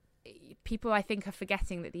people, I think, are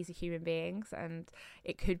forgetting that these are human beings, and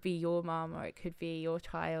it could be your mum or it could be your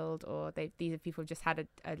child, or these are people who've just had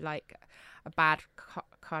a bad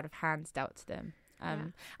card of hands dealt to them.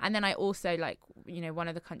 And then I also one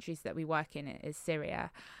of the countries that we work in is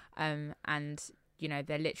Syria, and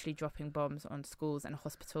they're literally dropping bombs on schools and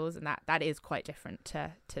hospitals, and that is quite different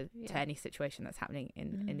to any situation that's happening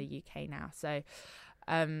in the UK now. So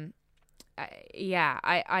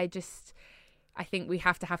I think we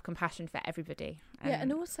have to have compassion for everybody.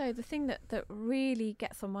 And also the thing that really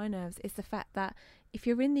gets on my nerves is the fact that if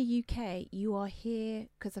you're in the UK, you are here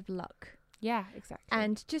because of luck. Yeah, exactly.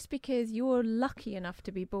 And just because you're lucky enough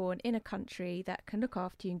to be born in a country that can look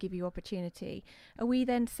after you and give you opportunity, are we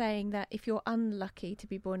then saying that if you're unlucky to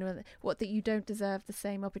be born, that you don't deserve the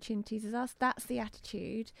same opportunities as us? That's the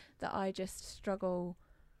attitude that I just struggle,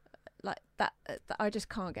 that I just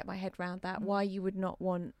can't get my head around that. Why you would not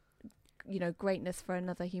want greatness for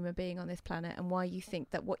another human being on this planet, and why you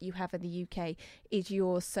think that what you have in the UK is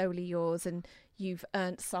yours, solely yours, and you've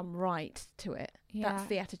earned some right to it. That's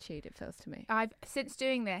the attitude, it feels to me. Since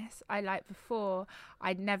doing this, before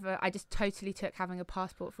I just totally took having a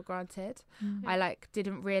passport for granted. I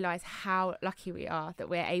didn't realise how lucky we are that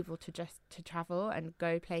we're able to travel and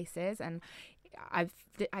go places, and I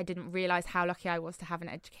didn't realise how lucky I was to have an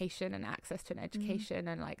education and access to an education,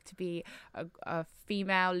 and to be a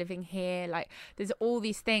female living here. There's all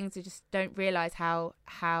these things, I just don't realise how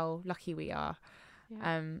lucky we are.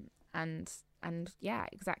 And yeah,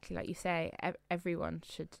 exactly like you say, everyone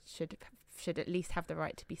should at least have the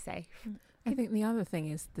right to be safe. I think the other thing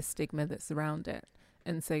is the stigma that's around it,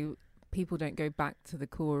 and so people don't go back to the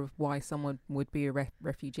core of why someone would be a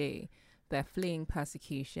refugee. They're fleeing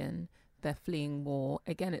persecution, they're fleeing war.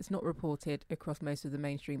 Again, it's not reported across most of the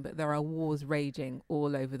mainstream, but there are wars raging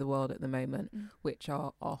all over the world at the moment, which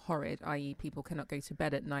are horrid, i.e. people cannot go to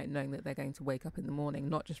bed at night knowing that they're going to wake up in the morning,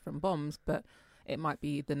 not just from bombs, but it might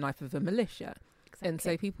be the knife of a militia. Exactly. And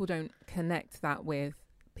so people don't connect that with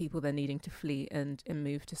people they're needing to flee and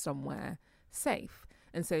move to somewhere safe.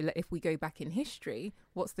 And so if we go back in history,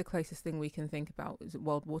 what's the closest thing we can think about? Is it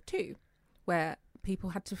World War II, where people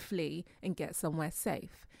had to flee and get somewhere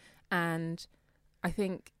safe? And I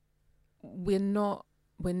think we're not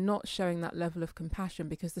showing that level of compassion,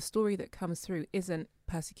 because the story that comes through isn't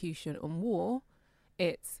persecution and war.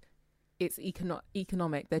 It's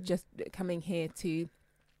economic. They're just coming here to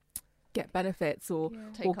get benefits or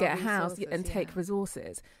get a house and take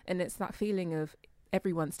resources. And it's that feeling of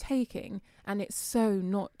everyone's taking, and it's so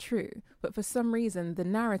not true. But for some reason, the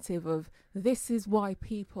narrative of this is why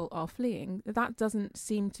people are fleeing, that doesn't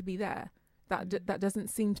seem to be there. That doesn't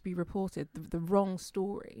seem to be reported. The wrong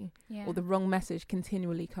story or the wrong message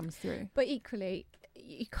continually comes through. But equally,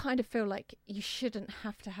 you kind of feel like you shouldn't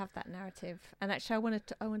have to have that narrative. And actually, I wanted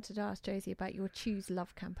to ask Josie about your Choose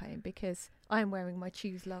Love campaign, because I'm wearing my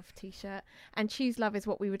Choose Love t-shirt, and Choose Love is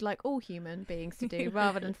what we would like all human beings to do,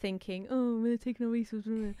 rather than thinking, oh, we're taking our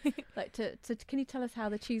resources. Can you tell us how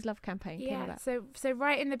the Choose Love campaign came about? So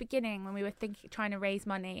right in the beginning, when we were trying to raise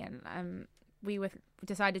money, and we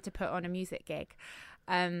decided to put on a music gig,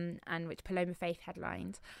 and which Paloma Faith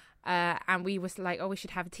headlined. And we was like, oh, we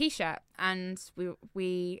should have a t-shirt. And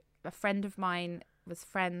a friend of mine was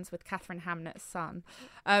friends with Catherine Hamnett's son.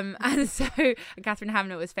 And so Catherine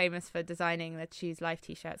Hamnett was famous for designing the Choose Life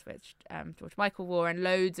t-shirts, which George Michael wore, and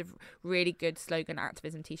loads of really good slogan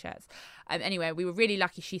activism t-shirts. Anyway, we were really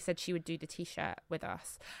lucky. She said she would do the t-shirt with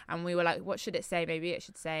us. And we were like, what should it say? Maybe it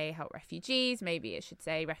should say help refugees. Maybe it should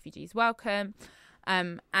say refugees welcome.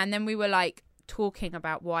 And then we were like, talking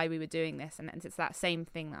about why we were doing this, and it's that same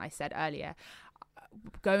thing that I said earlier,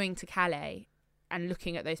 going to Calais and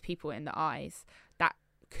looking at those people in the eyes. That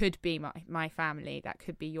could be my family, that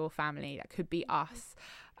could be your family, that could be us,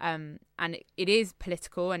 and it is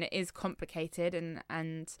political and it is complicated,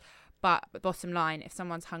 but bottom line, if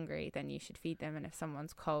someone's hungry, then you should feed them, and if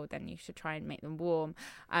someone's cold, then you should try and make them warm,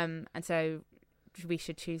 and so we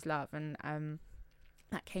should choose love. And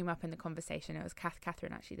that came up in the conversation. It was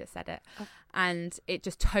Catherine actually that said it. Oh. And it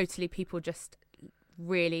just totally, people just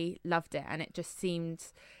really loved it, and it just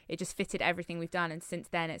fitted everything we've done. And since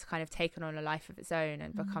then, it's kind of taken on a life of its own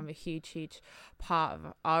and become a huge part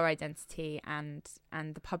of our identity, and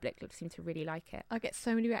the public seem to really like it. I get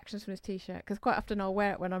so many reactions from this t-shirt, because quite often I'll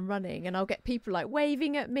wear it when I'm running, and I'll get people like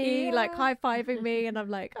waving at me, like high-fiving me, and I'm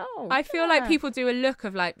like, oh, I feel like people do a look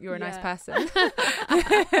of like, you're a nice person.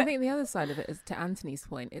 I think the other side of it is, to Anthony's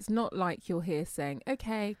point, it's not like you're here saying,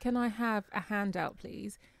 okay, can I have a handout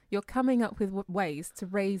please? You're coming up with ways to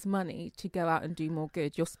raise money to go out and do more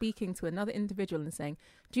good. You're speaking to another individual and saying,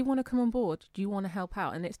 do you want to come on board? Do you want to help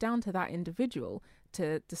out? And it's down to that individual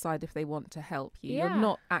to decide if they want to help you.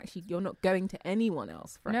 Yeah. You're not going to anyone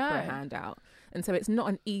else for a handout. And so it's not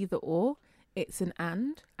an either or, it's an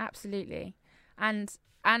and. Absolutely. And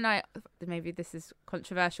I, maybe this is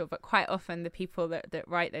controversial, but quite often the people that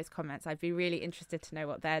write those comments, I'd be really interested to know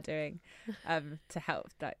what they're doing to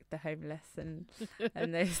help the homeless and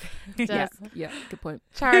those things. Yeah, good point.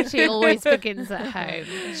 Charity always begins at home.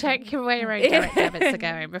 Check your way your own direct debits are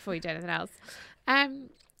going before you do anything else.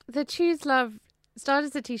 The Choose Love started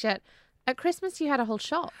as a t-shirt. At Christmas, you had a whole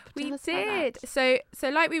shop. We did. So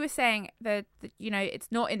like we were saying,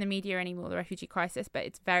 it's not in the media anymore, the refugee crisis, but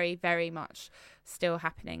it's very, very much still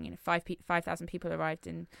happening. 5,000 people arrived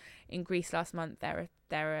in Greece last month. There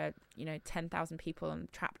are 10,000 people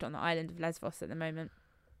trapped on the island of Lesvos at the moment.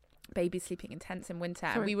 Babies sleeping in tents in winter.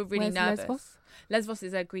 Sorry, and we were really nervous. Lesvos? Lesvos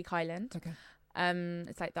is a Greek island. Okay.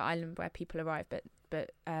 It's like the island where people arrive, but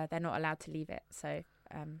they're not allowed to leave it. So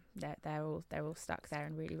they're all stuck there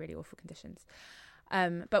in really, really awful conditions.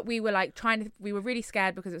 But we were like we were really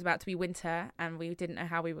scared because it was about to be winter and we didn't know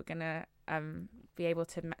how we were gonna be able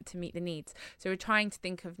to meet the needs. So we're trying to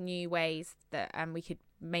think of new ways that we could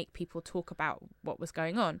make people talk about what was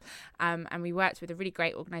going on. And we worked with a really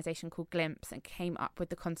great organisation called Glimpse and came up with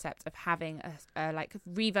the concept of having a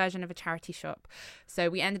reversion of a charity shop. So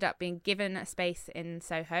we ended up being given a space in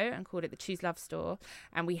Soho and called it the Choose Love store.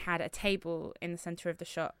 And we had a table in the centre of the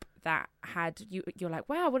shop that had, you're like,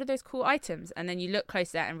 wow, what are those cool items? And then you look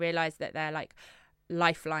closer and realise that they're like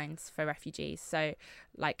lifelines for refugees. So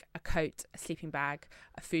like a coat, a sleeping bag,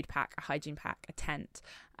 a food pack, a hygiene pack, a tent.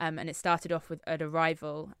 And it started off with an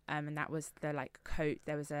arrival, and that was the like coat.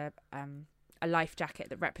 There was a life jacket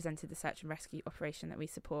that represented the search and rescue operation that we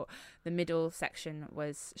support. The middle section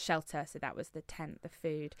was shelter, so that was the tent, the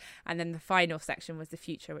food, and then the final section was the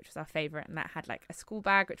future, which was our favourite, and that had like a school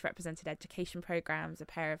bag which represented education programs, a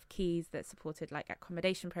pair of keys that supported like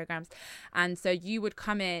accommodation programs. And so you would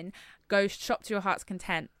come in, go shop to your heart's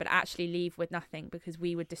content, but actually leave with nothing, because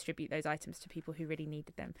we would distribute those items to people who really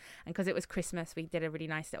needed them. And because it was Christmas, we did a really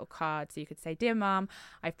nice little card, so you could say, dear mum,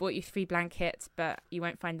 I've bought you 3 blankets, but you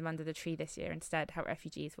won't find them under the tree this year. Instead, Help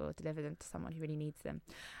Refugees will deliver them to someone who really needs them.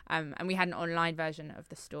 And we had an online version of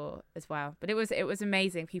the store as well. But it was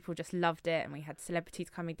amazing. People just loved it, and we had celebrities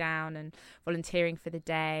coming down and volunteering for the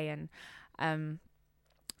day, and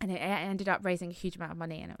it ended up raising a huge amount of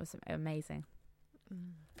money, and it was amazing.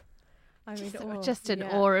 I mean, just in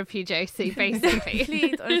awe of you, Josie, basically.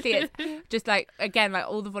 Please, honestly, it's just like, again, like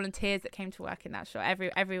all the volunteers that came to work in that shop,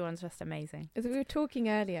 everyone's just amazing. As we were talking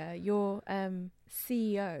earlier, you're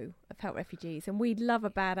CEO of Help Refugees, and we'd love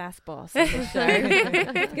a badass boss on the show.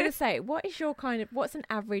 I was going to say, what's an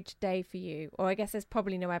average day for you? Or I guess there's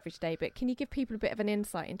probably no average day, but can you give people a bit of an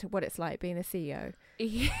insight into what it's like being a CEO?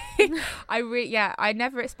 I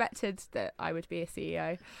never expected that I would be a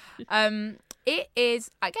CEO. It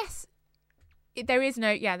is, I guess,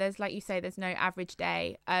 there's like you say, there's no average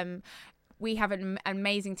day. We have an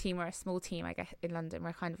amazing team. We're a small team, I guess, in London.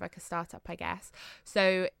 We're kind of like a startup, I guess.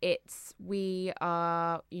 So we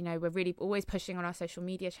are, we're really always pushing on our social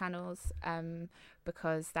media channels,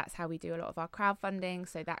 because that's how we do a lot of our crowdfunding.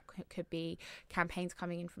 So that could be campaigns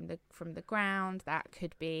coming in from the ground. That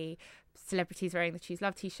could be celebrities wearing the Choose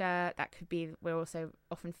Love t-shirt. That could be, we're also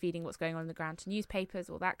often feeding what's going on the ground to newspapers,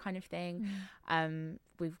 all that kind of thing.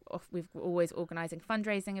 We've always organising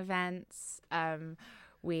fundraising events.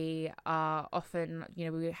 We are often,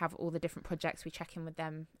 we have all the different projects. We check in with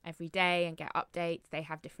them every day and get updates. They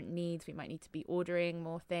have different needs. We might need to be ordering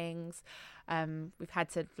more things. We've had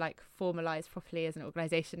to like formalise properly as an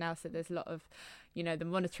organisation now. So there's a lot of, the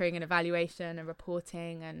monitoring and evaluation and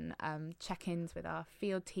reporting and check-ins with our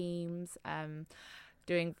field teams,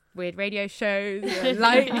 doing weird radio shows.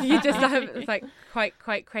 Like you just have, it's like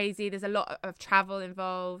quite crazy. There's a lot of travel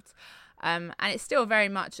involved. And it's still very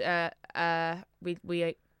much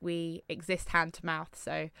we exist hand to mouth,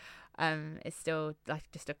 so it's still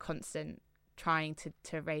like just a constant trying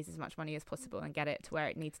to raise as much money as possible and get it to where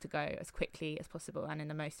it needs to go as quickly as possible and in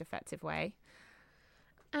the most effective way.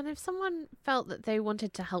 And if someone felt that they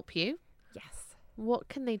wanted to help you, yes, what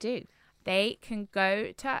can they do? They can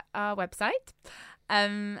go to our website,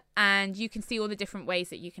 and you can see all the different ways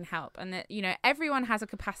that you can help, and that everyone has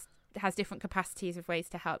different capacities of ways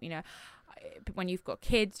to help. When you've got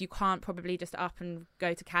kids, you can't probably just up and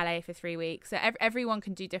go to Calais for 3 weeks. So everyone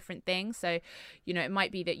can do different things. So, it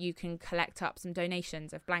might be that you can collect up some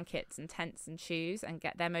donations of blankets and tents and shoes and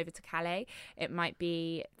get them over to Calais. It might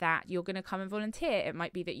be that you're going to come and volunteer. It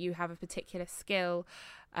might be that you have a particular skill,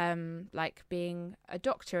 like being a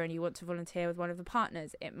doctor, and you want to volunteer with one of the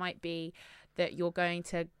partners. It might be that you're going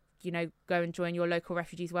to go and join your local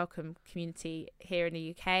refugees welcome community here in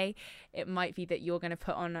the UK. It might be that you're going to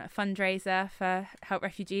put on a fundraiser for Help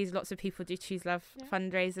Refugees. Lots of people do Choose Love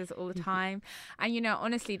fundraisers all the time. And,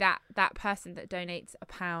 honestly, that person that donates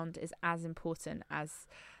 £1 is as important as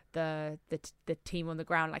the team on the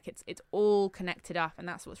ground. Like it's all connected up, and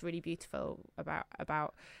that's what's really beautiful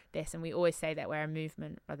about this. And we always say that we're a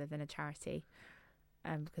movement rather than a charity,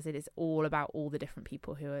 because it is all about all the different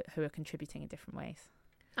people who are contributing in different ways.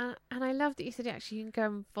 And I love that you said actually you can go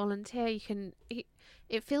and volunteer.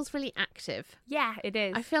 It feels really active. Yeah, it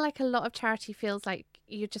is. I feel like a lot of charity feels like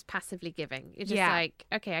you're just passively giving. You're just like,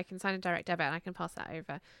 okay, I can sign a direct debit and I can pass that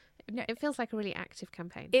over. No, it feels like a really active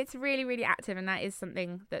campaign. It's really, really active, and that is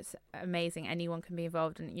something that's amazing. Anyone can be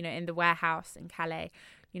involved. And in the warehouse in Calais,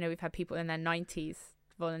 we've had people in their 90s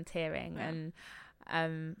volunteering, and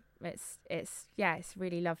it's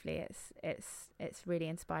really lovely. It's really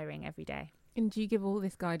inspiring every day. And do you give all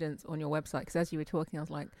this guidance on your website? Because as you were talking, I was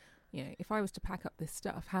like, if I was to pack up this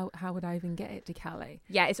stuff, how would I even get it to Calais?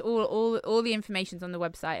 Yeah, it's all the information's on the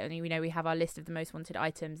website, and we have our list of the most wanted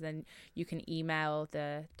items. Then you can email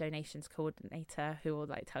the donations coordinator, who will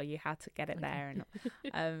tell you how to get it there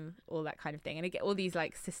and all that kind of thing. And again, all these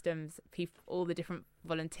systems, all the different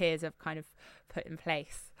volunteers have kind of put in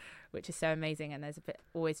place, which is so amazing. And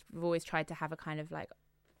we've always tried to have a kind of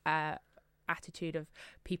attitude of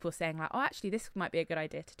people saying actually this might be a good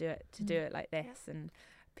idea to do it like this, and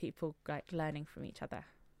people learning from each other.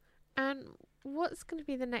 And what's going to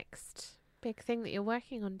be the next big thing that you're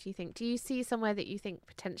working on, do you think? Do you see somewhere that you think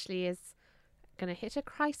potentially is going to hit a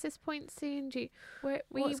crisis point soon?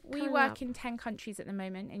 We work in 10 countries at the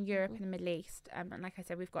moment in Europe and the Middle East, and like I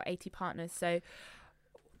said, we've got 80 partners. So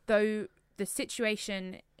though the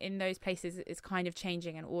situation in those places is kind of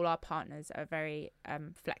changing, and all our partners are very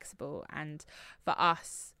flexible, and for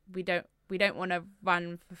us, we don't want to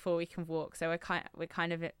run before we can walk. So we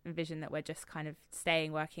kind of envision that we're just kind of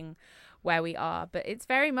working where we are, but it's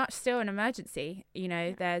very much still an emergency.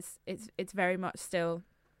 It's very much still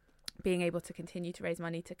being able to continue to raise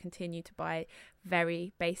money, to continue to buy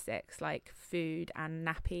very basics like food and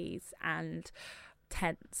nappies and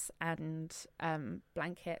tents and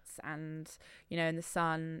blankets and in the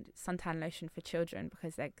suntan lotion for children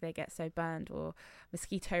because they get so burned, or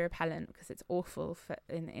mosquito repellent because it's awful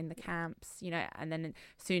in the camps, and then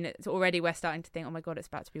soon we're starting to think, oh my god, it's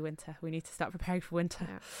about to be winter, we need to start preparing for winter.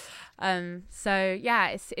 So yeah,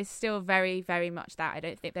 it's still very, very much that. I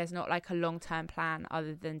don't think there's not a long-term plan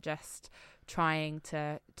other than just trying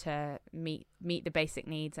to meet the basic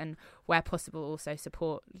needs, and where possible also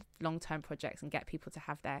support long-term projects and get people to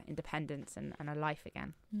have their independence and a life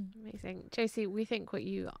again. Amazing. Josie, we think what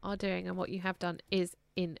you are doing and what you have done is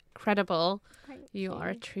incredible. Thank you. Are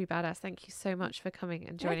a true badass. Thank you so much for coming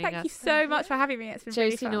and joining us. Thank you so much for having me. It's been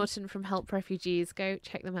really Josie fun. Norton from Help Refugees. Go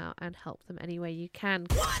check them out and help them any way you can.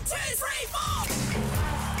 1, 2, 3, 4.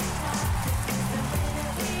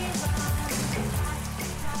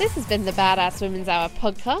 This has been the Badass Women's Hour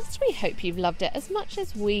podcast. We hope you've loved it as much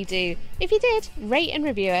as we do. If you did, rate and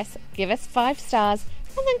review us, give us 5 stars,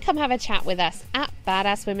 and then come have a chat with us at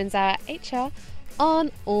Badass Women's Hour HR on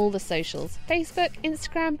all the socials. Facebook,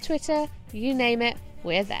 Instagram, Twitter, you name it,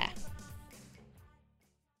 we're there.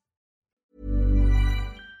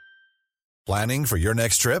 Planning for your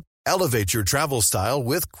next trip? Elevate your travel style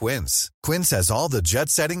with Quince. Quince has all the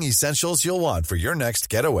jet-setting essentials you'll want for your next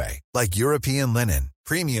getaway, like European linen,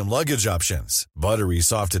 premium luggage options, buttery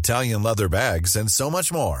soft Italian leather bags, and so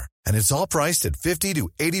much more. And it's all priced at 50 to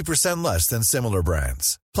 80% less than similar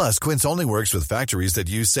brands. Plus, Quince only works with factories that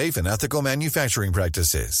use safe and ethical manufacturing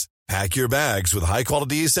practices. Pack your bags with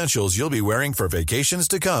high-quality essentials you'll be wearing for vacations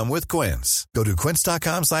to come with Quince. Go to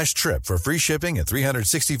quince.com/trip for free shipping and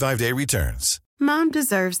 365-day returns. Mom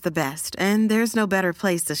deserves the best, and there's no better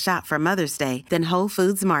place to shop for Mother's Day than Whole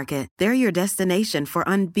Foods Market. They're your destination for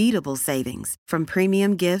unbeatable savings, from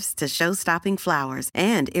premium gifts to show-stopping flowers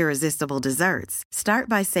and irresistible desserts. Start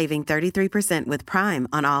by saving 33% with Prime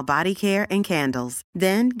on all body care and candles.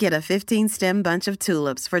 Then get a 15-stem bunch of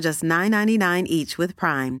tulips for just $9.99 each with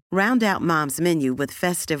Prime. Round out Mom's menu with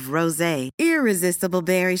festive rosé, irresistible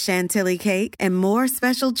berry chantilly cake, and more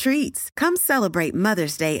special treats. Come celebrate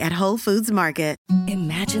Mother's Day at Whole Foods Market.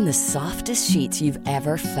 Imagine the softest sheets you've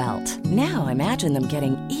ever felt. Now imagine them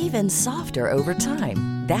getting even softer over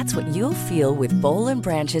time. That's what you'll feel with Boll &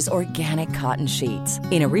 Branch's organic cotton sheets.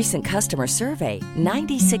 In a recent customer survey,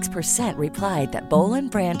 96% replied that Boll &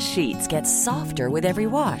 Branch sheets get softer with every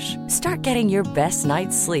wash. Start getting your best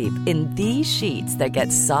night's sleep in these sheets that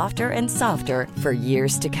get softer and softer for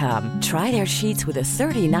years to come. Try their sheets with a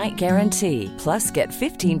 30-night guarantee. Plus, get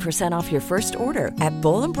 15% off your first order at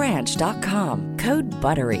bollandbranch.com. Code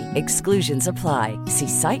BUTTERY. Exclusions apply. See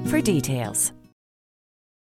site for details.